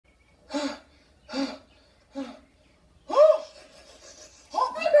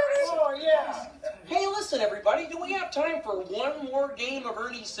everybody. Do we have time for one more game of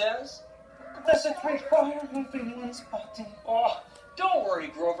Ernie Says? Does it require moving one's body? Oh, don't worry,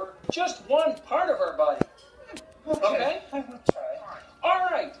 Grover. Just one part of our body. Okay? I will try. All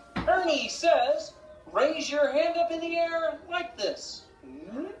right. Ernie says, raise your hand up in the air like this.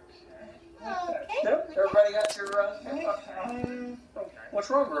 Okay. Yep. Everybody got your... What's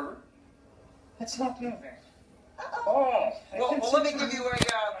wrong, Grover? It's not moving. Oh, well, let me give you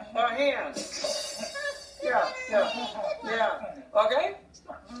a hand. Yeah. Okay?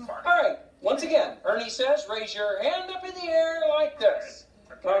 All right. Once again, Ernie says, raise your hand up in the air like this.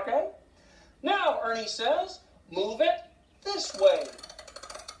 Okay? Now, Ernie says, move it this way.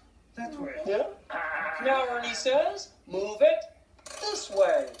 That way. Yeah? Now, Ernie says, move it this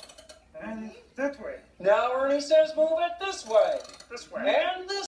way. And that way. Now, Ernie says, move it this way. This way. And this